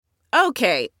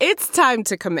Okay, it's time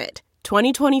to commit.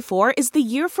 2024 is the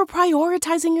year for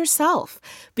prioritizing yourself.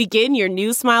 Begin your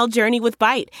new smile journey with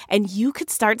Byte, and you could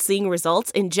start seeing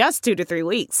results in just 2 to 3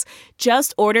 weeks.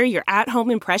 Just order your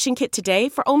at-home impression kit today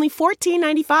for only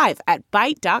 $14.95 at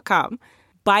Byte.com.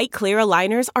 Byte Clear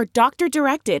aligners are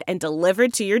doctor-directed and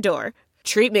delivered to your door.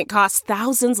 Treatment costs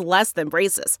thousands less than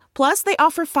braces. Plus, they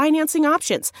offer financing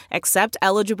options, accept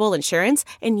eligible insurance,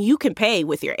 and you can pay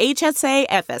with your HSA,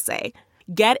 FSA.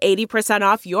 Get 80%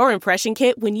 off your impression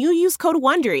kit when you use code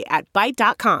WONDERY at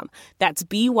Byte.com. That's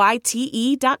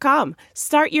BYTE.com.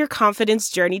 Start your confidence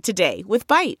journey today with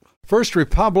Byte. First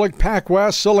Republic,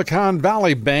 PacWest, Silicon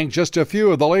Valley Bank, just a few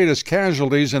of the latest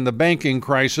casualties in the banking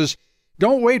crisis.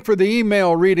 Don't wait for the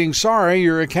email reading, "Sorry,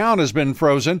 your account has been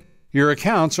frozen." Your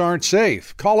accounts aren't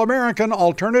safe. Call American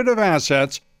Alternative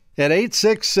Assets at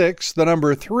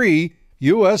 866-3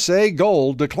 USA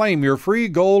Gold to claim your free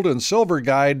gold and silver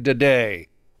guide today.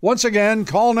 Once again,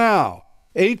 call now,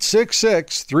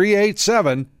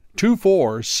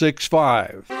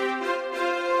 866-387-2465.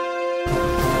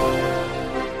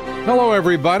 Hello,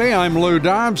 everybody. I'm Lou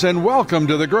Dobbs, and welcome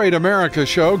to the Great America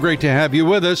Show. Great to have you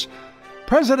with us.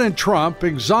 President Trump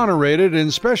exonerated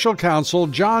in Special Counsel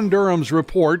John Durham's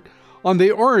report on the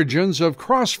origins of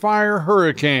Crossfire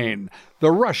Hurricane,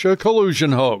 the Russia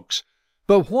collusion hoax.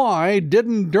 But why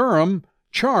didn't Durham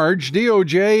charge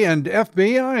DOJ and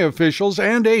FBI officials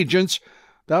and agents?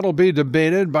 That'll be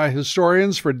debated by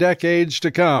historians for decades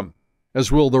to come,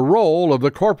 as will the role of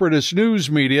the corporatist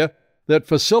news media that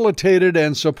facilitated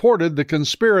and supported the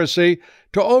conspiracy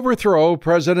to overthrow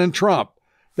President Trump.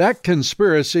 That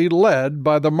conspiracy led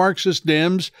by the Marxist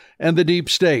Dems and the deep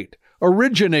state,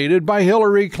 originated by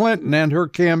Hillary Clinton and her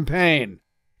campaign,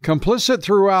 complicit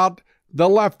throughout the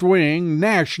left-wing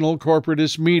national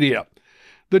corporatist media.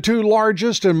 The two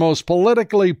largest and most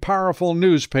politically powerful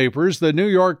newspapers, the New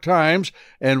York Times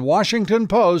and Washington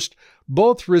Post,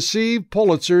 both received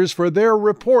Pulitzers for their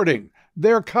reporting,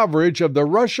 their coverage of the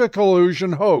Russia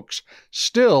collusion hoax.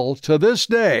 Still, to this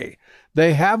day,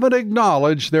 they haven't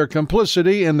acknowledged their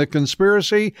complicity in the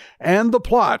conspiracy and the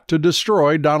plot to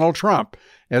destroy Donald Trump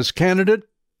as candidate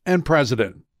and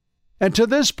president. And to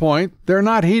this point, they're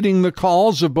not heeding the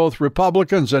calls of both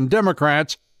Republicans and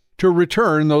Democrats to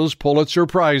return those Pulitzer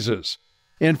Prizes.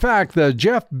 In fact, the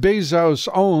Jeff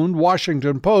Bezos-owned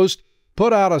Washington Post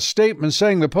put out a statement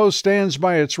saying the Post stands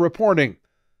by its reporting.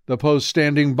 The Post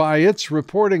standing by its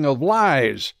reporting of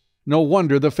lies. No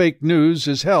wonder the fake news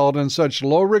is held in such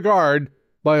low regard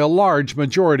by a large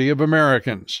majority of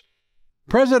Americans.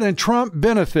 President Trump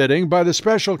benefiting by the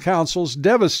special counsel's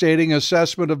devastating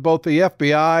assessment of both the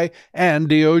FBI and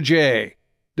DOJ,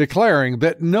 declaring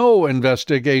that no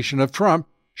investigation of Trump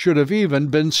should have even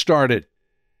been started.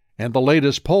 And the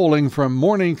latest polling from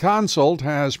Morning Consult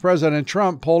has President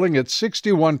Trump polling at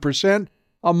 61%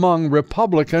 among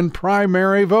Republican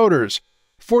primary voters,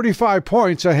 45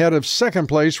 points ahead of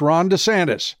second-place Ron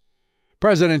DeSantis.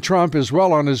 President Trump is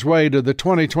well on his way to the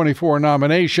 2024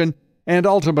 nomination and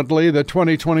ultimately the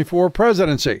 2024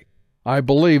 presidency. I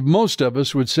believe most of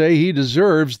us would say he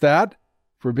deserves that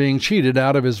for being cheated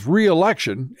out of his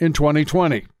re-election in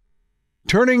 2020.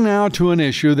 Turning now to an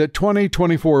issue that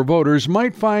 2024 voters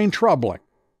might find troubling,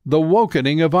 the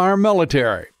wokening of our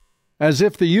military. As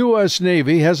if the U.S.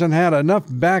 Navy hasn't had enough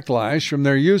backlash from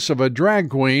their use of a drag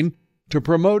queen to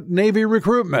promote Navy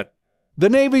recruitment. The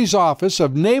Navy's Office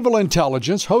of Naval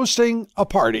Intelligence hosting a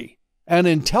party, an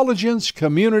intelligence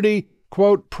community,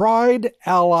 quote, pride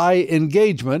ally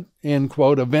engagement, end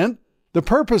quote, event. The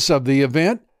purpose of the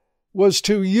event was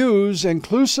to use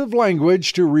inclusive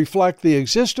language to reflect the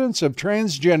existence of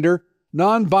transgender,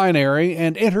 non-binary,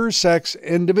 and intersex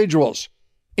individuals.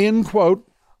 End quote,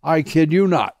 I kid you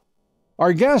not.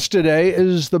 Our guest today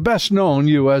is the best-known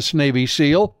U.S. Navy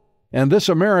SEAL, and this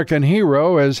American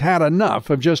hero has had enough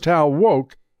of just how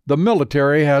woke the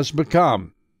military has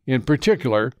become, in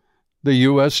particular, the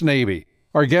U.S. Navy.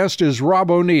 Our guest is Rob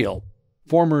O'Neill,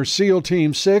 former SEAL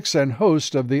Team 6 and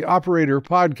host of the Operator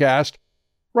Podcast.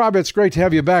 Rob, it's great to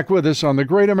have you back with us on the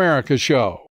Great America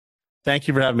Show. Thank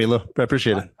you for having me, Lou. I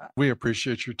appreciate it. We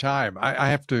appreciate your time. I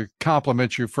have to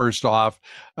compliment you first off.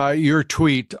 Your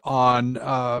tweet on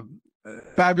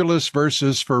Fabulous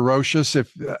versus Ferocious,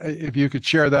 if you could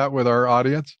share that with our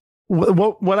audience.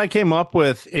 What I came up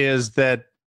with is that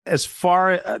as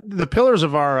far the pillars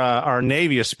of our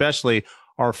Navy, especially,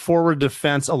 are forward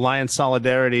defense, alliance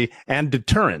solidarity, and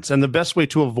deterrence. And the best way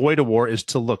to avoid a war is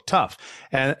to look tough.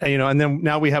 And then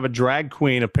now we have a drag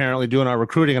queen apparently doing our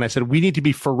recruiting. And I said, we need to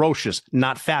be ferocious,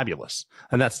 not fabulous.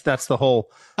 And that's the whole,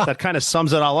 that kind of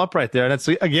sums it all up right there. And it's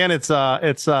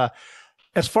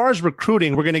as far as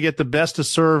recruiting, we're going to get the best to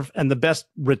serve and the best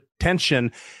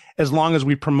retention as long as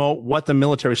we promote what the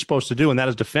military is supposed to do, and that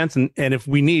is defense, and if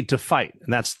we need to fight,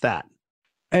 and that's that.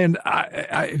 And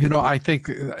I think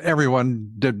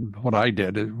everyone did what I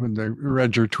did when they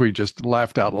read your tweet, just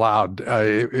laughed out loud.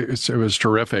 It was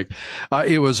terrific.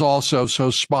 It was also so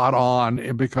spot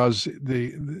on because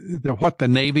the what the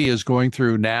Navy is going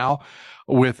through now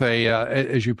with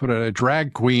as you put it, a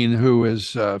drag queen who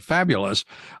is fabulous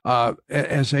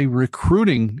as a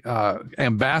recruiting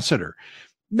ambassador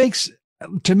makes,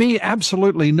 to me,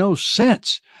 absolutely no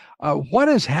sense. What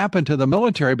has happened to the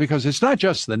military? Because it's not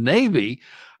just the Navy.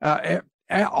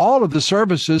 All of the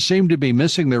services seem to be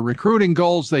missing their recruiting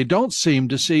goals. They don't seem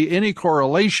to see any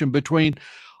correlation between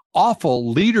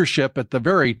awful leadership at the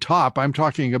very top. I'm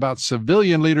talking about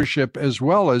civilian leadership as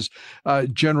well as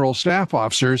general staff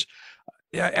officers.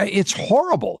 It's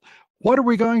horrible. What are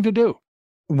we going to do?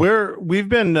 We've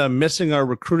been missing our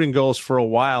recruiting goals for a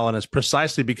while, and it's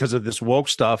precisely because of this woke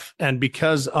stuff and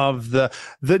because of the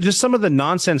just some of the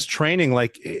nonsense training.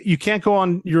 Like, you can't go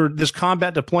on this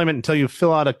combat deployment until you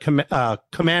fill out a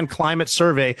command climate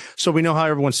survey, so we know how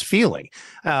everyone's feeling.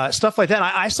 Stuff like that.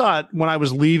 I saw it when I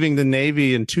was leaving the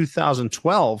Navy in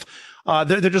 2012.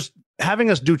 They're just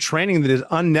having us do training that is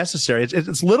unnecessary.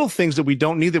 It's little things that we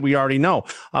don't need that we already know.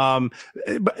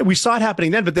 But we saw it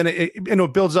happening then, but then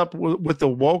it builds up with the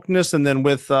wokeness, and then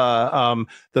with the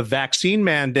vaccine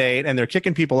mandate, and they're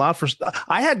kicking people out for.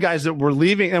 I had guys that were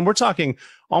leaving, and we're talking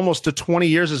almost to 20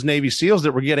 years as Navy SEALs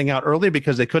that were getting out early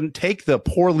because they couldn't take the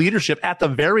poor leadership at the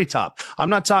very top. I'm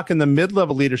not talking the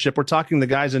mid-level leadership. We're talking the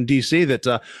guys in DC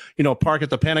that, park at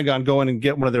the Pentagon, go in and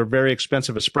get one of their very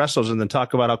expensive espressos and then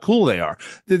talk about how cool they are.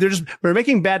 They're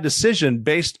making bad decisions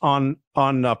based on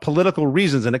political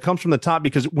reasons. And it comes from the top,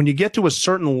 because when you get to a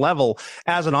certain level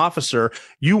as an officer,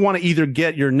 you want to either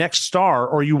get your next star,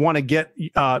 or you want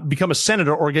to become a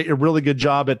senator, or get your really good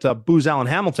job at Booz Allen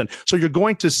Hamilton. So you're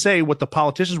going to say what the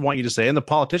politicians want you to say, and the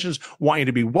politicians want you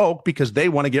to be woke because they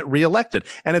want to get reelected.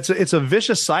 And it's a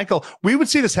vicious cycle. We would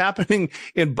see this happening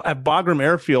at Bagram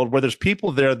Airfield, where there's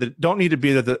people there that don't need to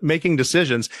be there, that making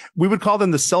decisions. We would call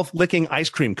them the self-licking ice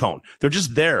cream cone. They're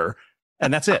just there,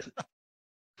 and that's it.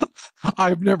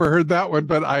 I've never heard that one,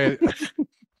 but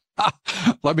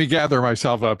let me gather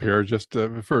myself up here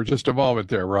for just a moment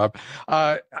there, Rob.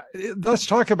 Let's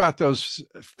talk about those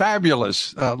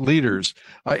fabulous leaders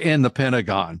in the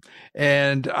Pentagon.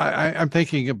 And I'm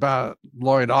thinking about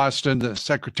Lloyd Austin, the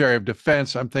Secretary of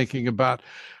Defense. I'm thinking about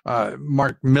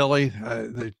Mark Milley,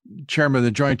 the Chairman of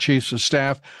the Joint Chiefs of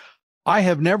Staff. I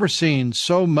have never seen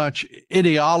so much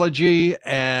ideology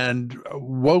and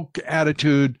woke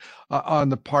attitude on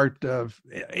the part of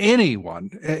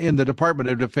anyone in the Department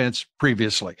of Defense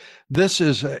previously. This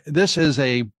is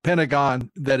a Pentagon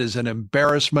that is an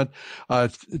embarrassment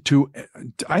to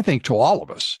all of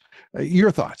us.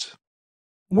 Your thoughts?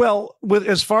 Well,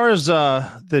 as far as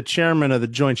the chairman of the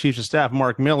Joint Chiefs of Staff,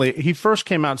 Mark Milley, he first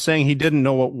came out saying he didn't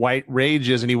know what white rage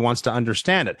is and he wants to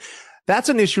understand it. That's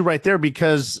an issue right there,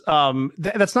 because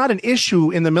that's not an issue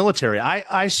in the military.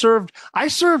 I served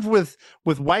with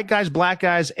white guys, black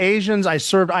guys, Asians.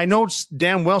 I know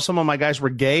damn well some of my guys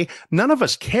were gay. None of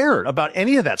us cared about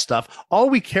any of that stuff. All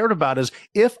we cared about is,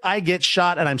 if I get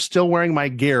shot and I'm still wearing my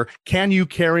gear, can you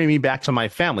carry me back to my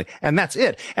family? And that's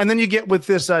it. And then you get with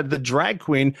this, the drag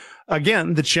queen,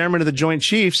 again, the chairman of the Joint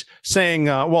Chiefs, saying,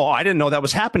 well, I didn't know that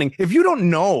was happening. If you don't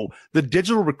know the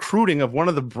digital recruiting of one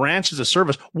of the branches of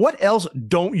service, what else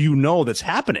don't you know that's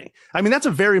happening? I mean, that's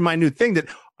a very minute thing that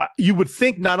you would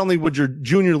think not only would your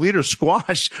junior leader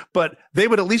squash, but they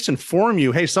would at least inform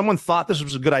you, hey, someone thought this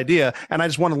was a good idea, and I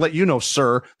just want to let you know,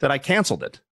 sir, that I canceled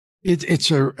it. It's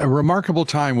a remarkable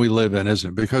time we live in,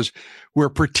 isn't it? Because we're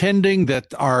pretending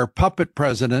that our puppet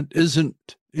president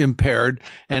isn't impaired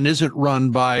and isn't run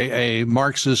by a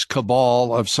Marxist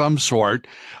cabal of some sort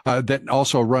that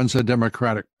also runs the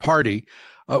Democratic Party.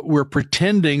 We're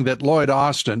pretending that Lloyd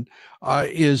Austin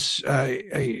is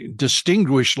a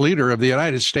distinguished leader of the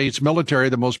United States military,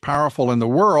 the most powerful in the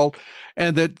world,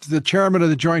 and that the chairman of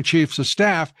the Joint Chiefs of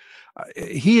Staff,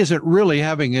 he isn't really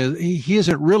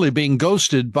being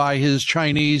ghosted by his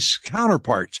Chinese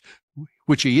counterparts,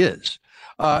 which he is.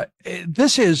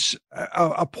 This is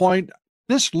a point.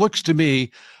 This looks to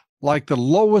me like the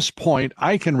lowest point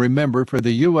I can remember for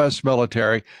the U.S.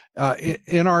 military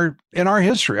in our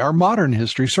history, our modern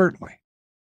history, certainly.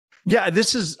 Yeah,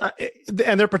 this is,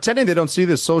 and they're pretending they don't see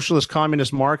this socialist,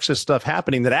 communist, Marxist stuff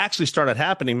happening that actually started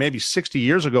happening maybe 60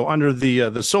 years ago under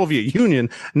the Soviet Union,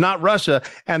 not Russia,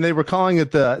 and they were calling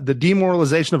it the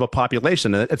demoralization of a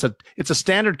population. It's a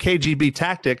standard KGB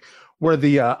tactic where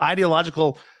the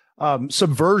ideological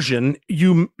subversion,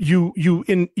 you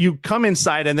come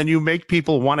inside and then you make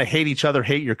people want to hate each other,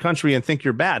 hate your country, and think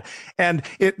you're bad. And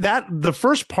the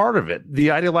first part of it,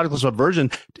 the ideological subversion,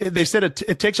 they said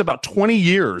it takes about 20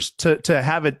 years to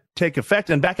have it take effect.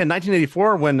 And back in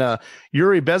 1984, when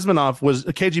Yuri Bezmenov was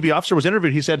a KGB officer, was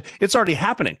interviewed, he said it's already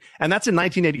happening, and that's in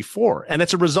 1984, and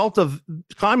it's a result of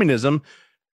communism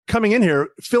coming in here,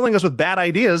 filling us with bad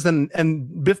ideas,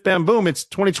 and biff, bam, boom, it's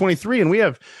 2023, and we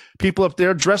have people up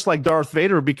there dressed like Darth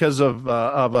Vader because of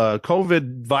a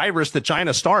COVID virus that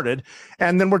China started,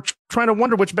 and then we're trying to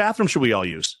wonder which bathroom should we all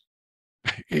use.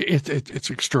 It's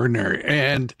extraordinary,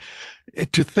 and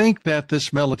to think that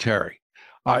this military,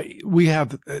 we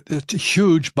have a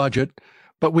huge budget,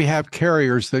 but we have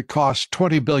carriers that cost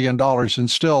 $20 billion and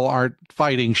still aren't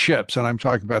fighting ships. And I'm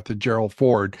talking about the Gerald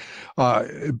Ford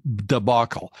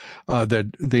debacle,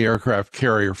 the aircraft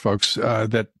carrier folks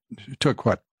that took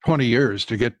 20 years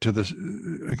to get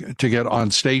to get on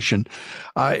station.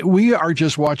 We are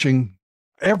just watching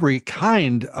every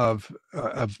kind of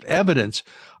evidence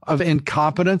of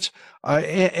incompetence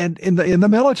and in the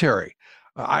military.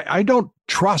 I don't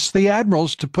trust the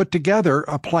admirals to put together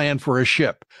a plan for a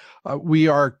ship.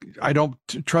 I don't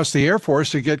trust the Air Force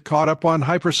to get caught up on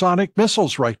hypersonic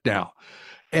missiles right now.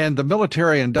 And the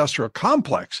military-industrial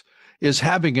complex is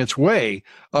having its way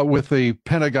with the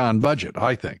Pentagon budget,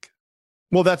 I think.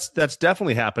 Well, that's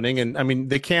definitely happening. And I mean,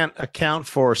 they can't account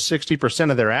for 60%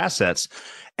 of their assets.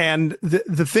 And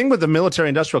the thing with the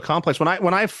military-industrial complex,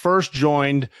 when I first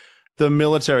joined the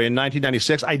military in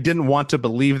 1996, I didn't want to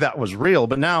believe that was real.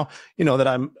 But now, that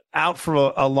I'm out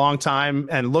for a long time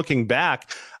and looking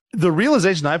back, the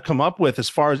realization I've come up with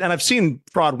and I've seen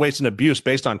fraud, waste, and abuse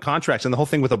based on contracts. And the whole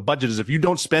thing with a budget is if you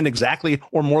don't spend exactly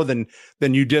or more than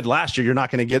you did last year, you're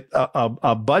not going to get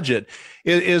a budget.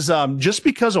 Just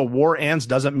because a war ends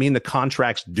doesn't mean the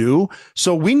contracts do.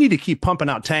 So we need to keep pumping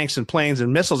out tanks and planes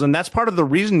and missiles. And that's part of the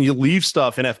reason you leave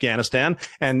stuff in Afghanistan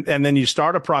and then you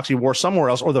start a proxy war somewhere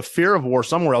else, or the fear of war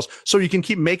somewhere else, so you can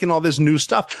keep making all this new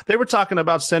stuff. They were talking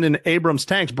about sending Abrams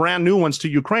tanks, brand new ones, to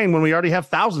Ukraine when we already have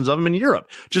thousands of them in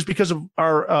Europe, just because of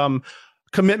our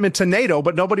commitment to NATO.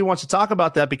 But nobody wants to talk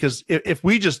about that, because if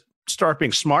we just start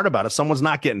being smart about it, someone's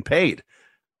not getting paid.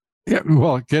 Yeah,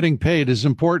 well, getting paid is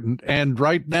important. And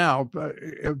right now,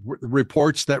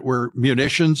 reports that we're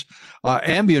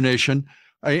ammunition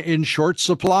in short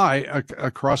supply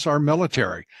across our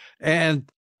military.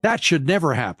 And that should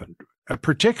never happen,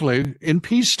 particularly in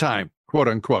peacetime, quote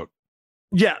unquote.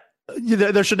 Yeah.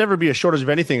 There should never be a shortage of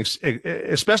anything,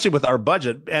 especially with our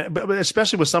budget, but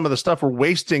especially with some of the stuff we're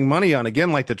wasting money on,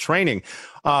 again, like the training.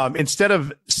 Instead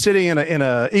of sitting in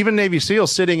a even Navy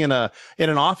SEALs sitting in an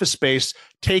office space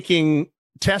taking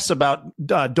tests about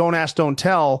don't ask, don't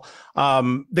tell,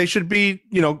 they should be,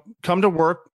 come to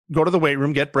work, go to the weight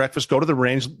room, get breakfast, go to the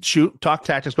range, shoot, talk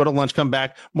tactics, go to lunch, come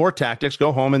back, more tactics,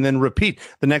 go home, and then repeat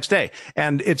the next day.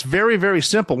 And it's very, very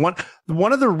simple.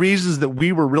 One of the reasons that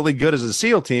we were really good as a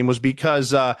SEAL team was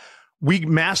because we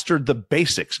mastered the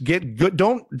basics. Get good.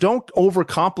 Don't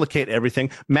overcomplicate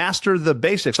everything. Master the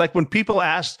basics. Like when people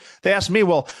asked me,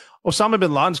 well, Osama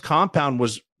bin Laden's compound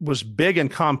was big and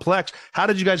complex. How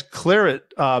did you guys clear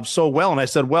it so well? And I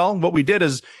said, well, what we did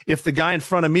is if the guy in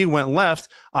front of me went left,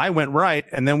 I went right.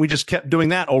 And then we just kept doing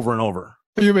that over and over.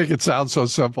 You make it sound so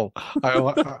simple.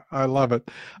 I love it.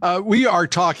 We are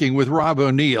talking with Rob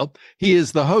O'Neill. He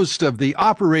is the host of the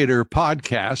Operator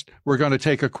podcast. We're going to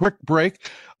take a quick break,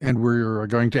 and we're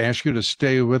going to ask you to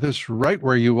stay with us right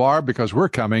where you are, because we're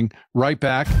coming right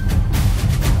back.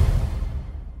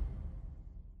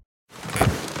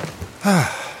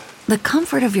 The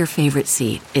comfort of your favorite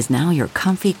seat is now your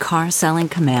comfy car selling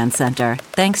command center,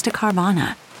 thanks to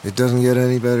Carvana. It doesn't get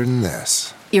any better than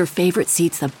this. Your favorite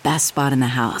seat's the best spot in the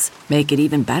house. Make it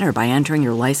even better by entering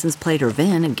your license plate or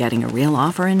VIN and getting a real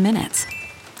offer in minutes.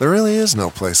 There really is no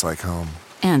place like home.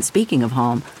 And speaking of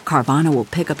home, Carvana will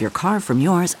pick up your car from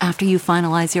yours after you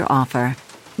finalize your offer.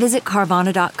 Visit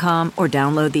Carvana.com or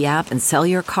download the app and sell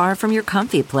your car from your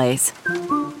comfy place.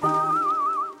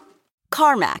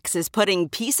 CarMax is putting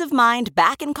peace of mind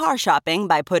back in car shopping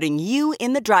by putting you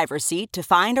in the driver's seat to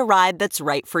find a ride that's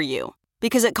right for you.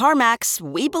 Because at CarMax,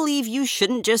 we believe you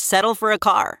shouldn't just settle for a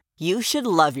car. You should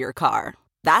love your car.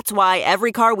 That's why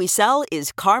every car we sell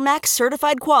is CarMax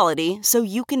certified quality, so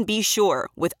you can be sure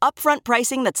with upfront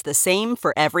pricing that's the same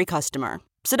for every customer.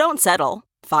 So don't settle.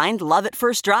 Find love at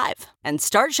first drive and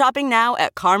start shopping now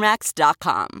at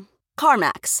CarMax.com.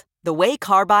 CarMax, the way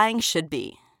car buying should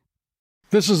be.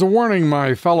 This is a warning,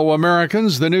 my fellow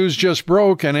Americans. The news just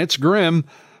broke, and it's grim.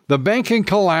 The banking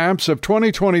collapse of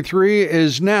 2023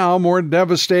 is now more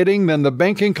devastating than the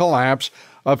banking collapse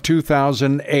of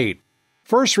 2008.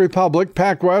 First Republic,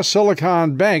 PacWest,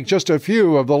 Silicon Bank, just a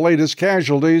few of the latest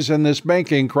casualties in this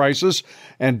banking crisis.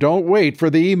 And don't wait for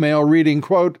the email reading,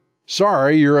 quote,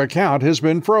 "Sorry, your account has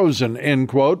been frozen," end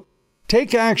quote.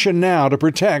 Take action now to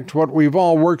protect what we've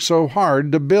all worked so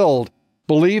hard to build.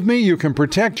 Believe me, you can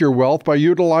protect your wealth by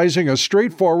utilizing a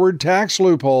straightforward tax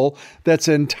loophole that's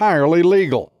entirely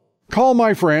legal. Call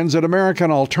my friends at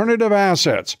American Alternative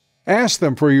Assets. Ask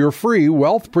them for your free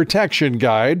wealth protection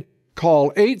guide.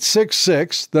 Call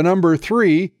 866, the number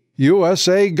 3,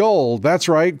 USA Gold. That's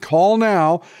right, call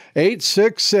now,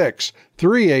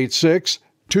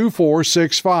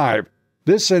 866-386-2465.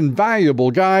 This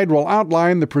invaluable guide will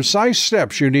outline the precise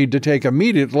steps you need to take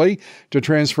immediately to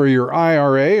transfer your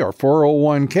IRA or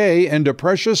 401k into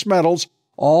precious metals,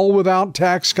 all without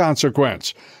tax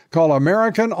consequence. Call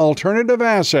American Alternative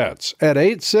Assets at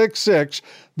 866,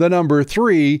 the number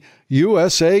 3,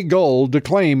 USA Gold to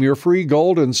claim your free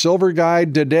gold and silver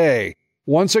guide today.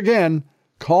 Once again,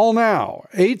 call now,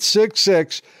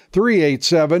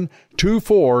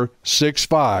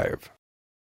 866-387-2465.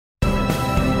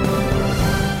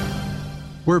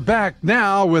 We're back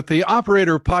now with the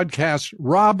Operator Podcast,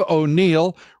 Rob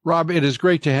O'Neill. Rob, it is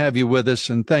great to have you with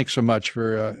us, and thanks so much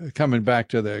for coming back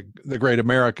to the Great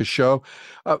America Show.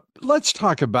 Let's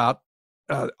talk about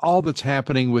all that's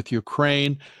happening with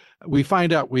Ukraine. We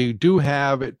find out we do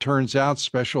have, it turns out,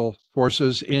 special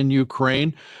forces in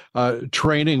Ukraine,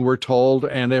 training, we're told,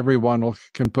 and everyone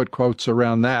can put quotes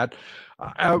around that.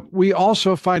 We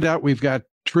also find out we've got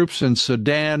troops in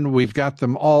Sudan. We've got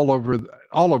them all over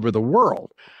the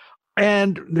world.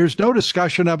 And there's no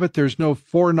discussion of it. There's no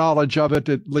foreknowledge of it,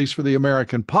 at least for the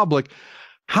American public.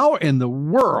 How in the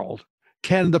world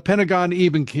can the Pentagon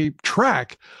even keep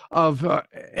track of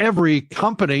every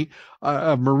company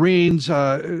of Marines,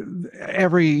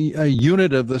 every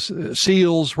unit of the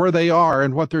SEALs, where they are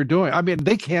and what they're doing? I mean,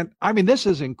 they can't. I mean, this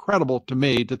is incredible to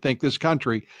me to think this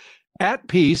country at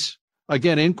peace,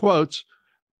 again, in quotes,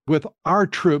 with our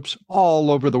troops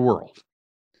all over the world.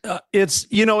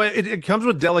 It comes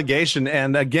with delegation.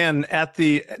 And again, at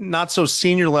the not so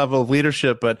senior level of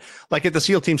leadership, but like at the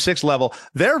SEAL Team 6 level,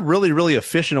 they're really, really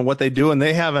efficient in what they do. And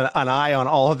they have an eye on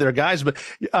all of their guys. But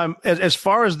as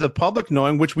far as the public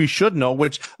knowing, which we should know,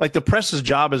 which like the press's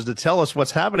job is to tell us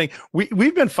what's happening.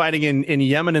 We've been fighting in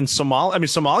Yemen and Somalia. I mean,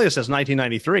 Somalia since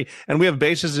 1993, and we have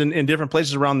bases in different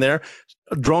places around there.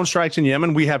 Drone strikes in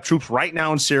Yemen. We have troops right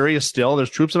now in Syria still. There's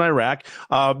troops in Iraq.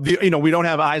 We don't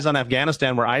have eyes on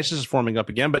Afghanistan where ISIS is forming up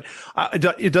again. But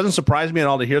it doesn't surprise me at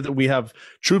all to hear that we have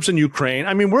troops in Ukraine.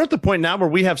 I mean, we're at the point now where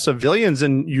we have civilians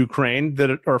in Ukraine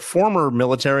that are former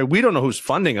military. We don't know who's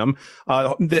funding them.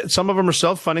 Some of them are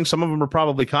self-funding. Some of them are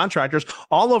probably contractors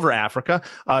all over Africa,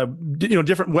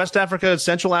 different West Africa,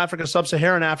 Central Africa,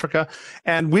 Sub-Saharan Africa.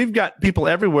 And we've got people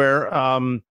everywhere.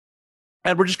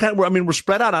 And we're just we're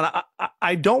spread out.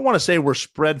 I don't want to say we're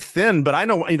spread thin, but I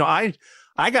know, I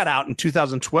got out in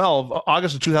 2012,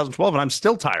 August of 2012, and I'm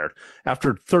still tired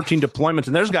after 13 deployments.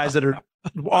 And there's guys that are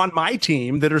on my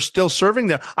team that are still serving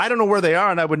there. I don't know where they are,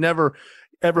 and I would never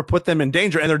ever put them in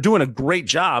danger, and they're doing a great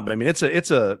job. I mean, it's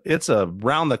a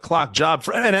round the clock job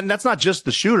and that's not just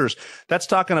the shooters. That's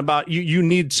talking about you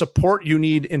need support, you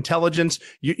need intelligence,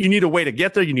 you need a way to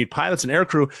get there, you need pilots and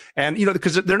aircrew, and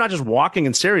because they're not just walking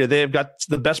in Syria, they've got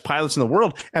the best pilots in the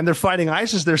world, and they're fighting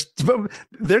ISIS.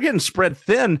 They're getting spread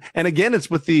thin, and again, it's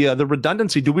with the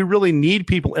redundancy. Do we really need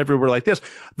people everywhere like this?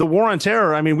 The war on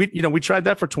terror. I mean, we tried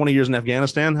that for 20 years in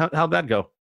Afghanistan. How'd that go?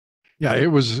 Yeah,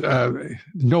 it was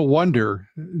no wonder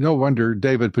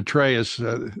David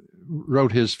Petraeus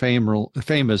wrote his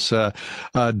famous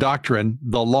doctrine,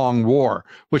 the Long War,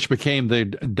 which became the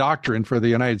doctrine for the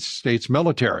United States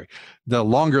military. The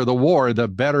longer the war, the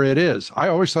better it is. I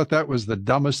always thought that was the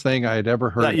dumbest thing I had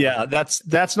ever heard.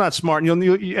 That's not smart.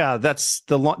 That's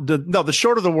the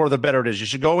shorter the war, the better it is. You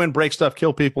should go in, break stuff,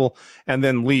 kill people, and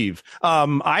then leave.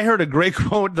 I heard a great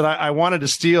quote that I wanted to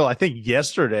steal, I think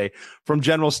yesterday, from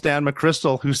General Stan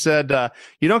McChrystal, who said,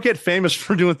 "You don't get famous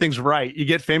for doing things right. You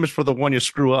get famous for the one you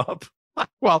screw up."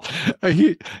 Well,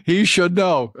 he should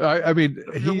know. I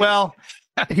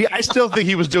still think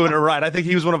he was doing it right. I think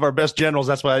he was one of our best generals.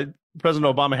 That's why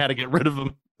President Obama had to get rid of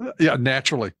him. Yeah,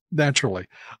 naturally.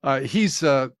 He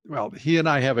and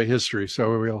I have a history,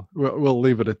 so we'll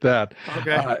leave it at that.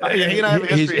 Okay. He and I have a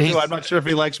history too. I'm not sure if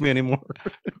he likes me anymore.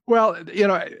 Well,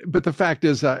 but the fact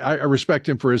is, I respect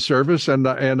him for his service, and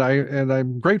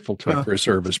I'm grateful to him for his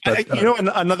service. But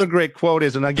another great quote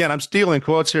is, and again, I'm stealing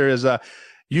quotes here, is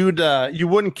you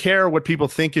wouldn't care what people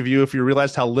think of you if you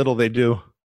realized how little they do.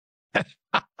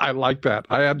 I like that.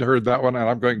 I hadn't heard that one, and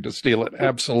I'm going to steal it.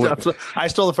 Absolutely. I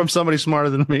stole it from somebody smarter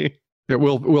than me.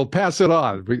 We'll pass it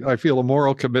on. I feel a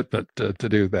moral commitment to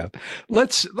do that.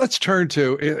 Let's turn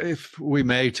to, if we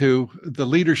may, to the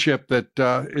leadership that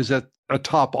is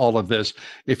atop all of this,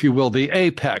 if you will, the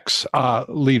apex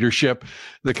leadership,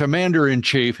 the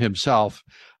commander-in-chief himself.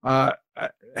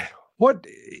 What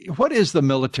is the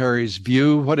military's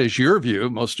view? What is your view,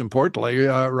 most importantly,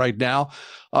 right now,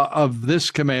 of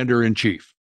this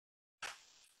commander-in-chief?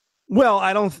 Well,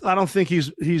 I don't think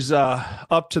he's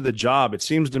up to the job. It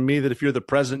seems to me that if you're the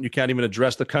president, you can't even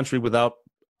address the country without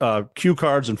cue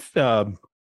cards and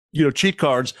cheat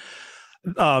cards.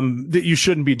 That you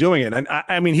shouldn't be doing it. And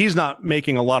I mean, he's not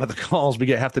making a lot of the calls. We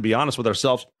have to be honest with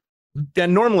ourselves.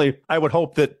 And normally, I would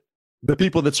hope that the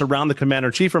people that surround the commander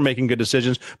in chief are making good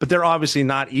decisions, but they're obviously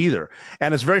not either.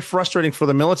 And it's very frustrating for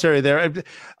the military there.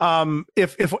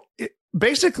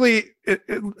 Basically,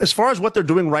 as far as what they're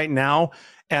doing right now,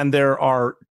 and there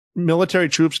are military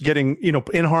troops getting,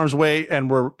 in harm's way, and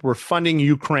we're funding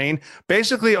Ukraine.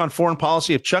 Basically, on foreign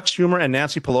policy, if Chuck Schumer and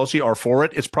Nancy Pelosi are for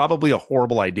it, it's probably a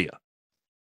horrible idea.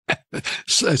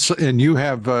 And you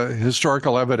have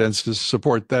historical evidence to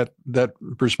support that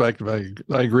perspective.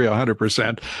 I agree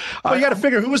 100%. Well, you got to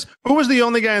figure who was the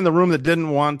only guy in the room that didn't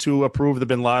want to approve the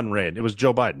bin Laden raid? It was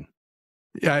Joe Biden.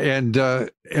 Yeah,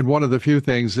 and one of the few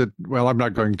things that, well, I'm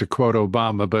not going to quote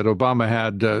Obama, but Obama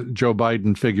had Joe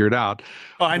Biden figured out.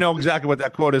 Oh, I know exactly what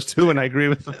that quote is too, and I agree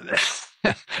with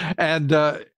them.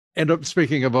 And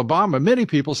speaking of Obama, many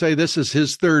people say this is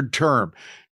his third term.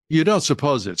 You don't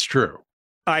suppose it's true?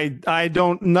 I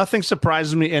don't. Nothing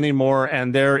surprises me anymore.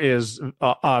 And there is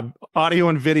audio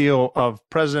and video of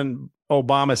President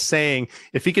Obama saying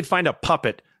if he could find a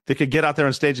puppet that could get out there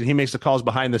on stage and he makes the calls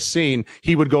behind the scene,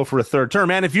 he would go for a third term.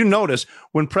 And if you notice,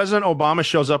 when President Obama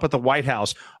shows up at the White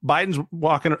House, President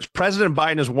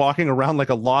Biden is walking around like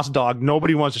a lost dog.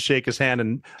 Nobody wants to shake his hand,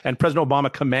 and President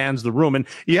Obama commands the room. And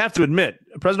you have to admit,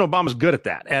 President Obama's good at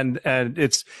that. And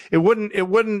it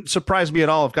wouldn't surprise me at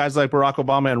all if guys like Barack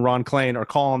Obama and Ron Klain are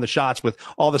calling the shots with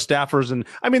all the staffers. And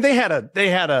I mean, they had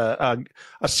a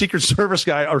Secret Service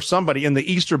guy or somebody in the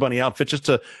Easter Bunny outfit just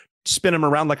to spin him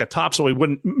around like a top so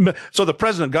the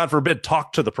president, God forbid,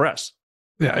 talk to the press.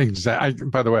 Yeah, exactly.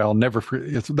 By the way, I'll never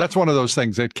forget. That's one of those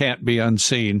things that can't be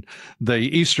unseen. The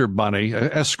Easter Bunny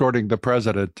escorting the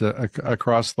president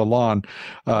across the lawn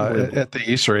at the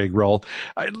Easter egg roll.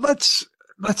 Let's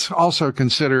also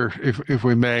consider, if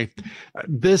we may,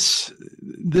 this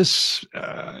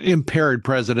impaired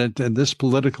president and this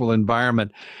political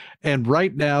environment. And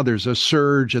right now, there's a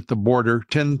surge at the border.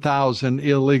 10,000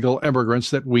 illegal immigrants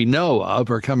that we know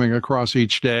of are coming across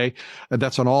each day.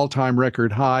 That's an all-time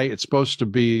record high. It's supposed to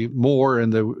be more in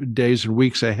the days and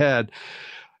weeks ahead.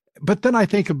 But then I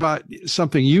think about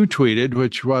something you tweeted,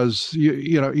 which was,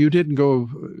 you didn't go,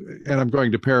 and I'm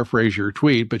going to paraphrase your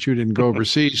tweet, but you didn't go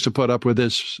overseas to put up with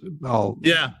this,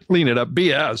 clean it up,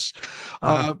 BS.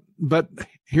 But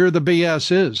here the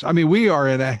BS is. I mean, we are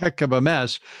in a heck of a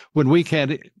mess when we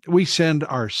send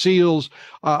our SEALs,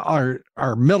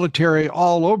 our military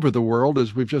all over the world,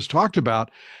 as we've just talked about,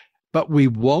 but we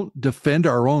won't defend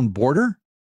our own border.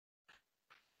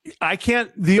 I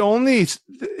can't.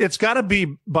 It's got to be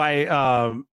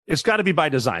by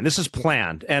design. This is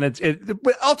planned, and it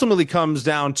ultimately comes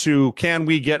down to, can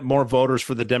we get more voters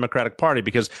for the Democratic Party?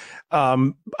 Because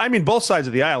I mean, both sides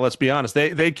of the aisle. Let's be honest.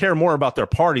 They care more about their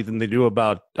party than they do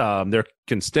about their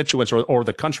constituents or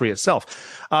the country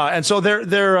itself. And so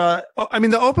they're. I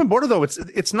mean, the open border, though,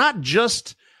 it's not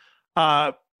just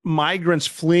migrants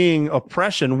fleeing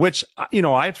oppression, which,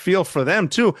 I feel for them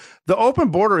too. The open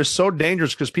border is so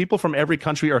dangerous because people from every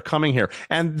country are coming here.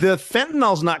 And the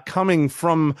fentanyl's not coming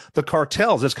from the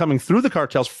cartels. It's coming through the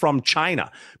cartels from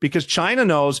China, because China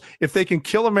knows if they can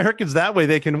kill Americans that way,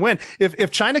 they can win.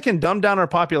 If China can dumb down our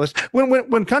populace,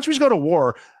 when countries go to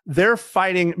war, they're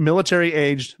fighting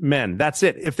military-aged men. That's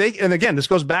it. And again, this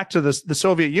goes back to the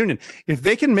Soviet Union. If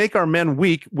they can make our men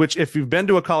weak, which if you've been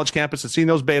to a college campus and seen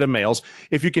those beta males,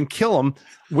 if you can kill them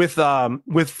with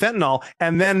fentanyl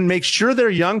and then make sure their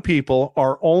young people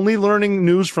are only learning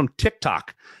news from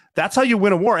TikTok, that's how you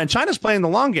win a war. And China's playing the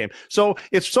long game. So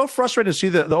it's so frustrating to see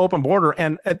the open border,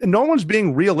 and no one's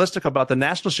being realistic about the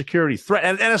national security threat.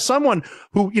 And as someone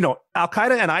who,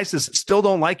 Al-Qaeda and ISIS still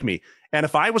don't like me, and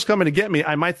if I was coming to get me,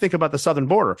 I might think about the southern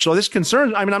border. So this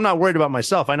concerns, I mean, I'm not worried about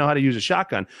myself. I know how to use a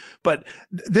shotgun, but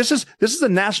this is a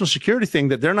national security thing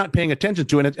that they're not paying attention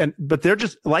to. But they're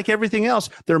just, like everything else,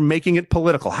 they're making it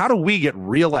political. How do we get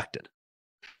reelected?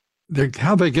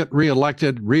 How they get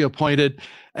reelected, reappointed,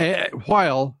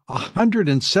 while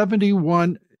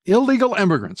 171 illegal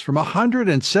immigrants from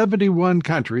 171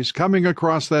 countries coming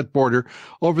across that border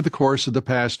over the course of the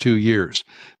past 2 years.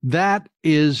 That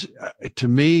is, to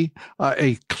me,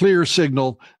 a clear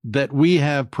signal that we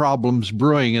have problems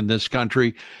brewing in this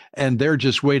country, and they're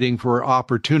just waiting for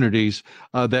opportunities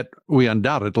that we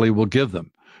undoubtedly will give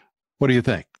them. What do you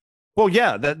think? Well,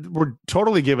 yeah, that we're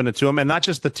totally giving it to them, and not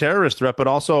just the terrorist threat, but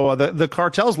also the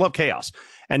cartels love chaos,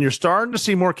 and you're starting to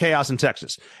see more chaos in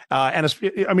Texas.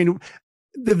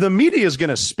 The media is going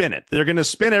to spin it. They're going to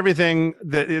spin everything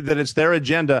that it's their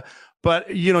agenda.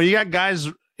 But you got guys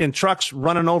in trucks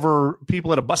running over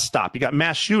people at a bus stop. You got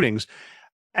mass shootings,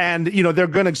 and they're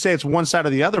going to say it's one side or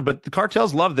the other. But the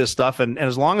cartels love this stuff, and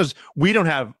as long as we don't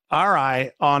have our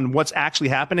eye on what's actually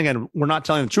happening and we're not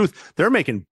telling the truth, they're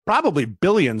making probably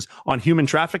billions on human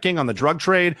trafficking, on the drug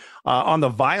trade, on the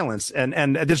violence,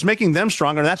 and it's making them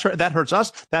stronger. That hurts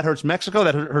us. That hurts Mexico.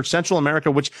 That hurts Central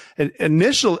America, which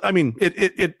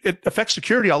it affects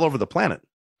security all over the planet.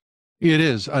 It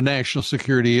is a national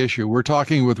security issue. We're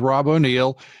talking with Rob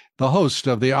O'Neill, the host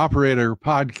of the Operator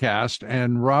podcast,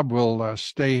 and Rob will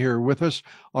stay here with us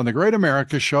on the Great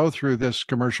America Show through this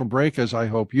commercial break, as I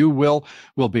hope you will.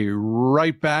 We'll be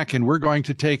right back, and we're going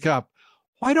to take up,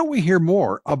 why don't we hear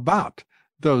more about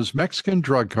those Mexican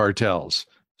drug cartels?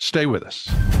 Stay with us.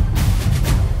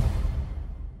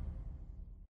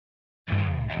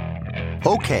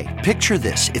 Okay, picture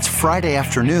this. It's Friday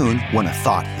afternoon when a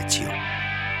thought hits you.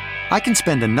 I can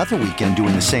spend another weekend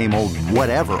doing the same old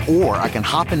whatever, or I can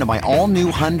hop into my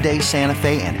all-new Hyundai Santa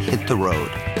Fe and hit the road.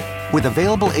 With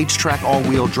available H-Track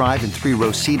all-wheel drive and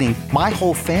 3-row seating, my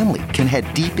whole family can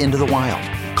head deep into the wild.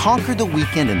 Conquer the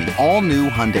weekend in the all-new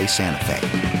Hyundai Santa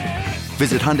Fe.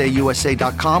 Visit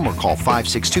HyundaiUSA.com or call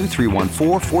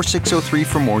 562-314-4603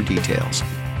 for more details.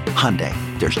 Hyundai,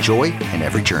 there's joy in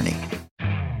every journey.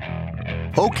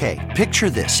 Okay, picture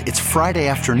this. It's Friday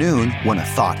afternoon when a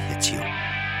thought hits you.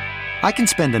 I can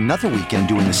spend another weekend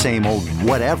doing the same old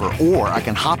whatever, or I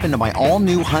can hop into my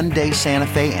all-new Hyundai Santa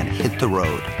Fe and hit the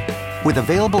road. With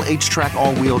available H-Track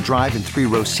all-wheel drive and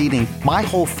 3-row seating, my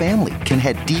whole family can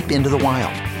head deep into the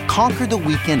wild. Conquer the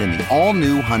weekend in the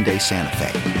all-new Hyundai Santa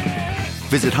Fe.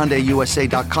 Visit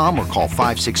HyundaiUSA.com or call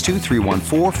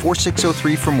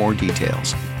 562-314-4603 for more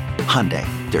details. Hyundai,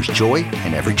 there's joy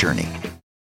in every journey.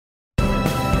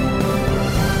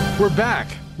 We're back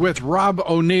with Rob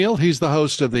O'Neill. He's the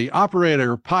host of the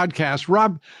Operator podcast.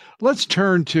 Rob, let's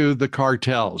turn to the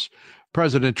cartels.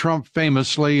 President Trump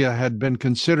famously had been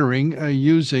considering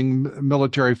using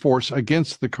military force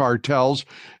against the cartels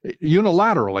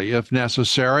unilaterally, if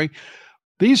necessary.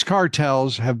 These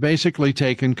cartels have basically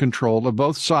taken control of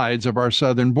both sides of our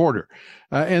southern border.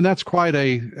 And that's quite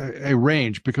a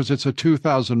range, because it's a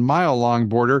 2,000-mile-long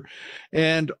border.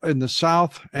 And in the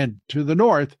south and to the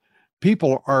north,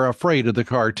 people are afraid of the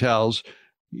cartels.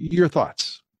 Your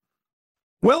thoughts?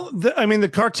 Well, the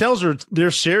cartels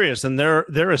they're serious, and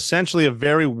they're essentially a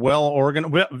very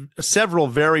several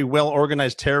very well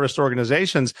organized terrorist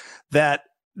organizations that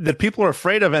people are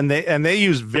afraid of, and they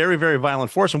use very, very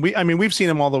violent force. And we've seen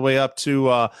them all the way up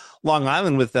to Long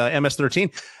Island with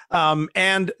MS-13.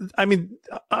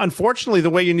 Unfortunately, the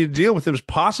way you need to deal with them is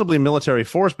possibly military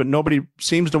force, but nobody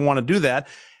seems to want to do that.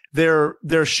 They're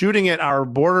shooting at our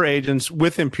border agents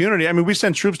with impunity. We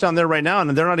send troops down there right now, and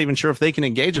they're not even sure if they can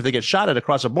engage if they get shot at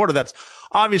across the border. That's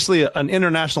obviously an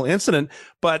international incident.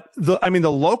 But the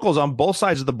locals on both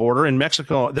sides of the border in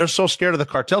Mexico, they're so scared of the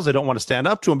cartels they don't want to stand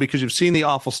up to them, because you've seen the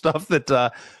awful stuff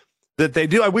that they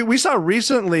do. We saw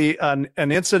recently an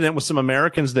incident with some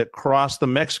Americans that crossed the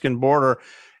Mexican border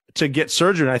to get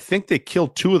surgery, and I think they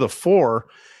killed 2 of the 4.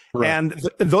 Right. And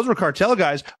those were cartel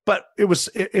guys, but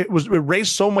it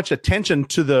raised so much attention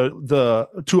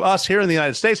to us here in the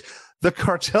United States. The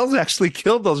cartels actually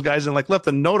killed those guys and left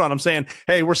a note on them saying,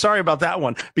 "Hey, we're sorry about that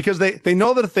one," because they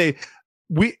know that if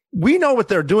we know what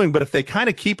they're doing, but if they kind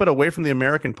of keep it away from the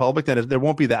American public, then there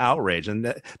won't be the outrage,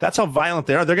 and that's how violent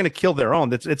they are. They're going to kill their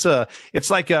own. It's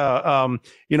like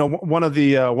one of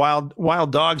the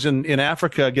wild dogs in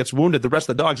Africa gets wounded. The rest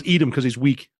of the dogs eat him because he's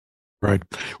weak. Right.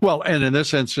 Well, and in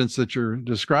this instance that you're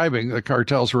describing, the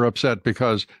cartels were upset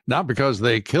not because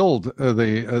they killed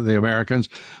the Americans,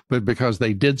 but because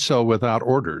they did so without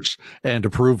orders and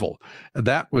approval.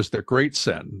 That was the great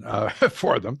sin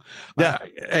for them. Yeah.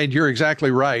 And you're exactly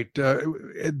right.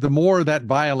 The more that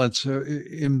violence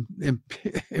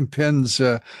impedes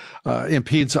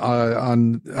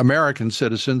on American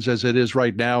citizens, as it is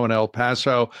right now in El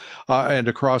Paso and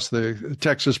across the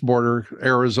Texas border,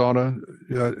 Arizona,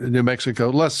 New Mexico,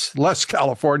 less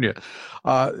California,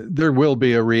 there will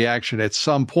be a reaction at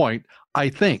some point, I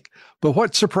think. But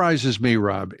what surprises me,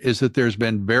 Rob, is that there's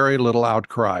been very little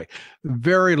outcry,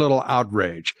 very little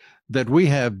outrage that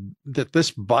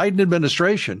this Biden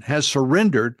administration has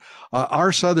surrendered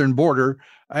our southern border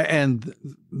and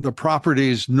the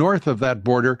properties north of that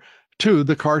border to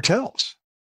the cartels.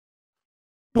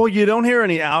 Well, you don't hear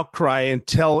any outcry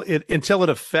until it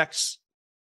affects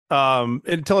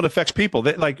people.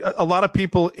 Like a lot of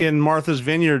people in Martha's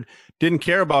Vineyard didn't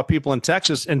care about people in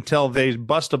Texas until they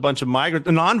bust a bunch of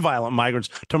nonviolent migrants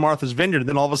to Martha's Vineyard.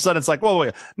 Then all of a sudden it's like, whoa,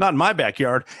 wait, not in my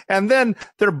backyard. And then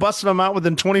they're busting them out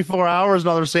within 24 hours. And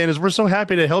all they're saying is, we're so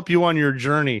happy to help you on your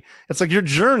journey. It's like your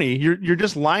journey. You're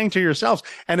just lying to yourselves.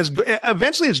 And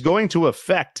eventually it's going to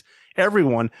affect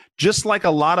everyone, just like a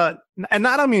lot of, and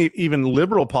not only even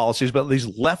liberal policies, but these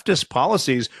leftist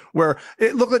policies where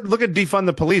look at defund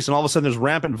the police, and all of a sudden there's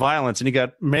rampant violence, and you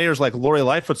got mayors like Lori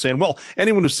Lightfoot saying, well,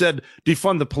 anyone who said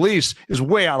defund the police is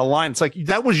way out of line. It's like,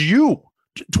 that was you,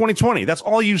 2020. That's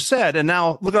all you said. And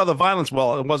now look at all the violence.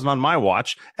 Well, it wasn't on my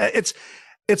watch.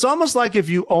 It's almost like if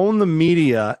you own the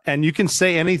media and you can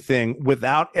say anything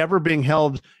without ever being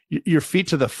held your feet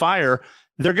to the fire,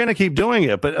 they're going to keep doing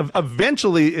it, but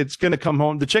eventually it's going to come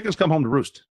home. The chickens come home to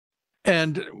roost.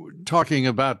 And talking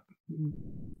about,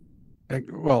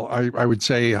 well, I would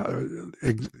say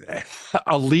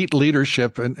elite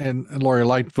leadership and Lori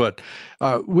Lightfoot,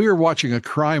 we are watching a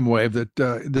crime wave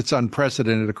that's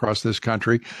unprecedented across this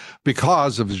country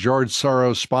because of George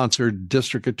Soros-sponsored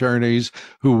district attorneys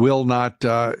who will not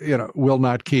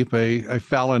keep a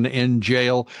felon in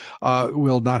jail,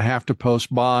 will not have to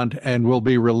post bond, and will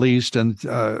be released. And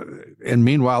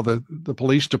meanwhile, the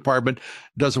police department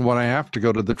doesn't want to have to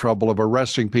go to the trouble of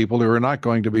arresting people who are not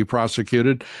going to be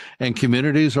prosecuted, and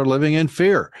communities are living in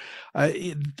fear.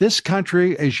 This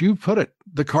country, as you put it,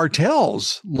 the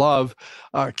cartels love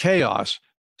chaos.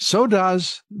 So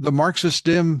does the Marxist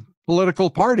Dim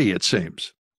political party, it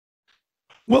seems.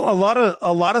 Well, a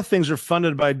lot of things are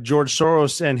funded by George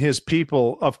Soros and his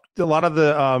people. A lot of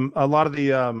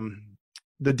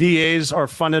the DAs are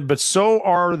funded, but so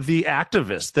are the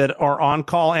activists that are on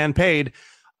call and paid.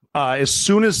 As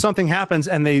soon as something happens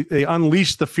and they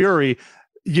unleash the fury,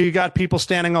 you got people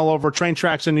standing all over train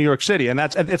tracks in New York City, and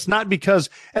it's not because.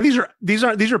 And these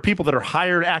are people that are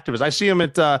hired activists. I see them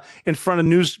in front of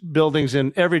news buildings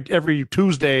in every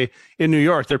Tuesday in New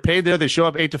York. They're paid there. They show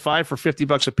up 8 to 5 for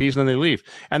 $50 a piece, and then they leave,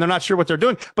 and they're not sure what they're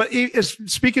doing. But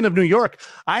speaking of New York,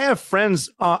 I have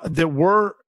friends that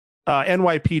were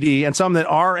NYPD and some that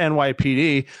are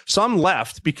NYPD. Some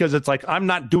left because it's like, I'm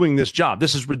not doing this job.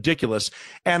 This is ridiculous.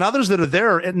 And others that are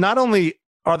there, not only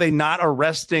are they not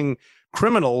arresting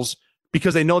criminals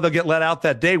because they know they'll get let out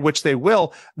that day, which they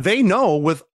will, they know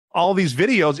with all these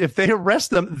videos, if they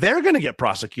arrest them, they're going to get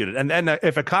prosecuted. And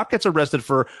if a cop gets arrested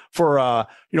for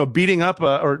beating up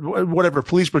or whatever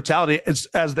police brutality, as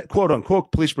the quote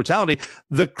unquote police brutality,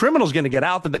 the criminal's going to get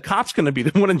out, then the cop's going to be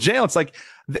the one in jail. It's like,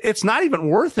 it's not even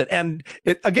worth it. And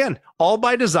again, all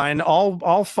by design,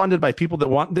 all funded by people that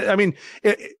want. I mean,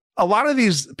 a lot of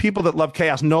these people that love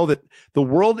chaos know that the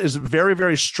world is very,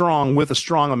 very strong with a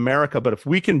strong America. But if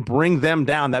we can bring them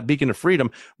down, that beacon of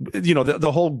freedom,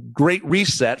 the whole great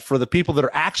reset for the people that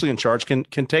are actually in charge can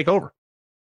take over.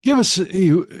 Give us,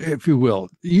 if you will,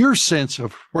 your sense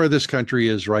of where this country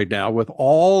is right now with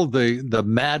all the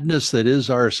madness that is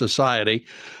our society,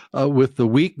 with the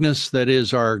weakness that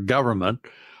is our government.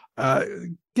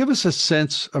 Give us a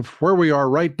sense of where we are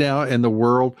right now in the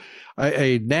world,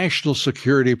 a national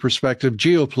security perspective,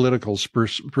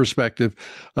 geopolitical perspective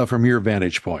from your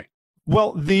vantage point.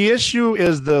 Well, the issue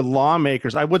is the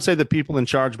lawmakers. I would say the people in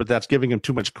charge, but that's giving them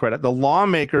too much credit. The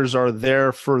lawmakers are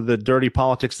there for the dirty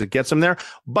politics that gets them there.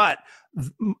 But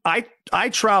I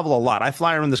travel a lot. I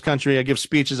fly around this country. I give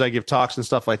speeches, I give talks and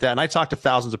stuff like that. And I talk to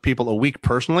thousands of people a week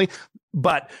personally,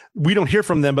 but we don't hear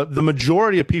from them. But the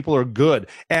majority of people are good.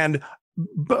 And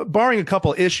barring a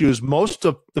couple of issues, most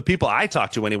of the people I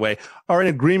talk to anyway are in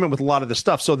agreement with a lot of the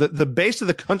stuff. So the base of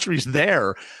the country's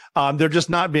there. They're just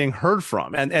not being heard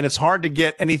from. And it's hard to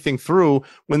get anything through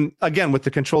when, again, with the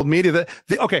controlled media.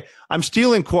 Okay, I'm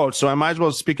stealing quotes, so I might as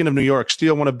well, speaking of New York,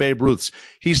 steal one of Babe Ruth's.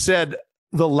 He said,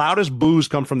 the loudest boos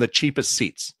come from the cheapest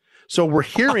seats. So we're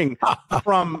hearing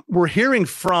from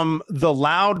the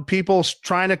loud people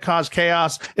trying to cause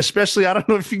chaos, especially, I don't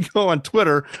know if you go on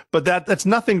Twitter, but that's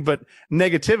nothing but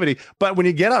negativity. But when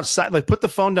you get outside, like put the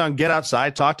phone down, get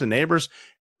outside, talk to neighbors,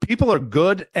 people are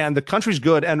good and the country's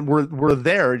good. And we're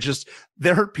there. It's just,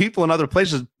 there are people in other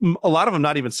places, a lot of them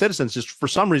not even citizens, just for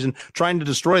some reason trying to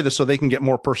destroy this so they can get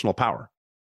more personal power.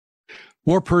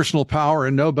 More personal power,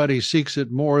 and nobody seeks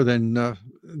it more than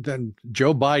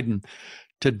Joe Biden.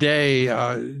 Today,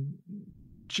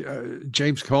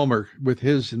 James Comer with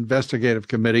his investigative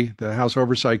committee, the House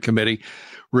Oversight Committee,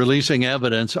 releasing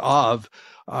evidence of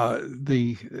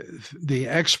the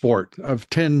export of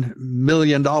 $10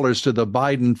 million to the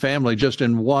Biden family just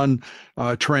in one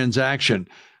transaction.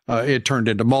 It turned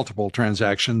into multiple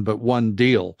transactions, but one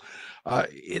deal.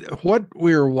 What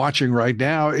we're watching right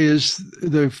now is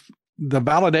the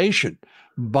validation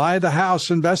by the House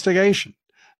investigation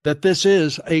that this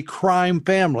is a crime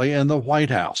family in the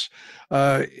White House.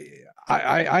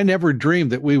 I never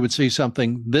dreamed that we would see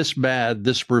something this bad,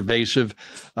 this pervasive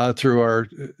in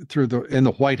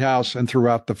the White House and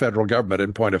throughout the federal government.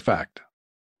 In point of fact,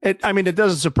 it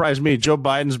doesn't surprise me. Joe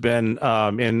Biden's been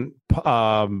in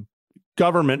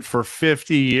government for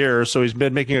 50 years, so he's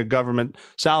been making a government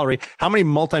salary. How many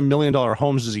multi-million-dollar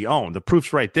homes does he own? The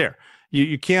proof's right there.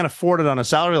 You can't afford it on a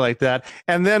salary like that.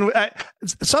 And then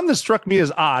something that struck me as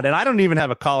odd, and I don't even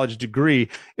have a college degree,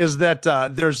 is that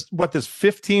there's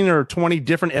 15 or 20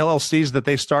 different LLCs that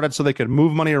they started so they could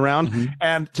move money around. Mm-hmm.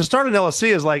 And to start an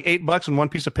LLC is like $8 and one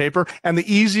piece of paper. And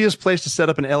the easiest place to set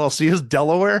up an LLC is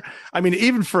Delaware. I mean,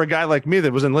 even for a guy like me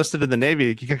that was enlisted in the Navy,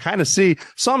 you can kind of see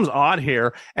something's odd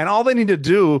here. And all they need to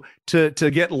do to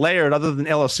get layered other than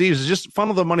LLCs is just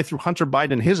funnel the money through Hunter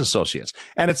Biden and his associates.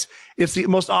 And it's the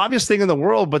most obvious thing in the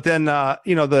world, but then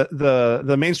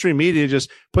the mainstream media just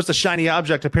puts the shiny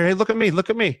object up here. Hey, look at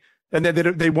me, and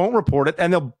then they won't report it,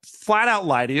 and they'll flat out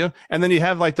lie to you. And then you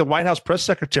have like the White House press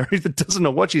secretary that doesn't know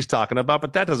what she's talking about,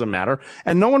 but that doesn't matter,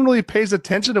 and no one really pays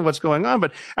attention to what's going on.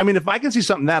 But I mean, if I can see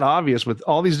something that obvious with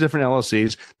all these different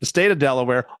LLCs, the state of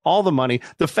Delaware, all the money,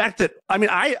 the fact that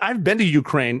I've been to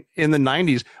Ukraine in the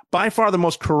 90s, by far the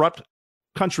most corrupt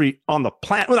country on the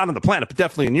planet, well, not on the planet, but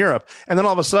definitely in Europe. And then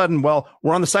all of a sudden, well,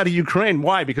 we're on the side of Ukraine.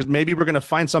 Why? Because maybe we're going to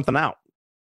find something out.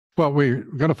 Well, we're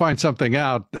going to find something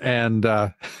out, and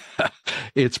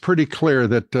it's pretty clear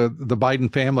that the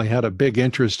Biden family had a big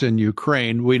interest in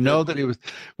Ukraine. We know that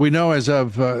we know as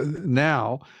of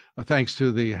now, thanks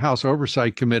to the House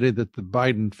Oversight Committee, that the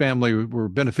Biden family were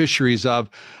beneficiaries of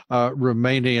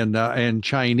Romanian and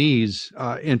Chinese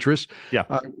interests.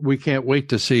 Yeah. We can't wait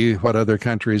to see what other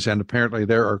countries, and apparently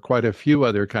there are quite a few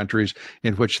other countries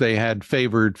in which they had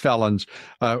favored felons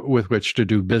with which to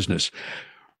do business.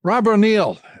 Rob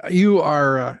O'Neill, you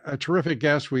are a terrific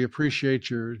guest. We appreciate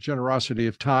your generosity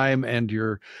of time and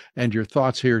your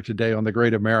thoughts here today on the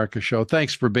Great America Show.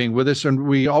 Thanks for being with us. And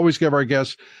we always give our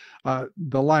guests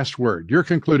the last word, your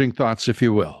concluding thoughts, if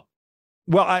you will.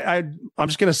 Well, I'm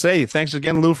just going to say thanks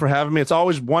again, Lou, for having me. It's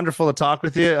always wonderful to talk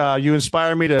with you. You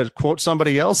inspire me to quote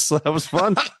somebody else. So that was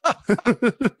fun.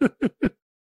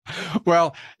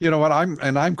 Well, you know what?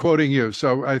 I'm quoting you,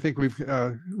 so I think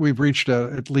we've reached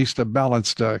at least a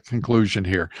balanced conclusion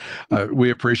here. We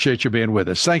appreciate you being with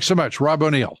us. Thanks so much, Rob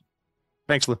O'Neill.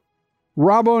 Thanks, Lou.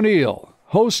 Rob O'Neill,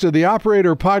 host of the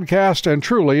Operator Podcast and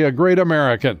truly a great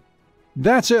American.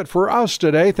 That's it for us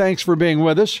today. Thanks for being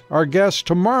with us. Our guest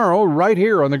tomorrow, right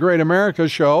here on the Great America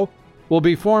Show, will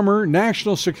be former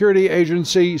National Security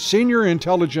Agency Senior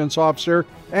Intelligence Officer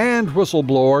and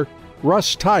whistleblower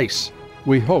Russ Tice.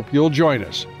 We hope you'll join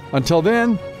us. Until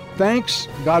then, thanks,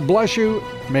 God bless you,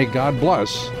 may God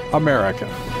bless America.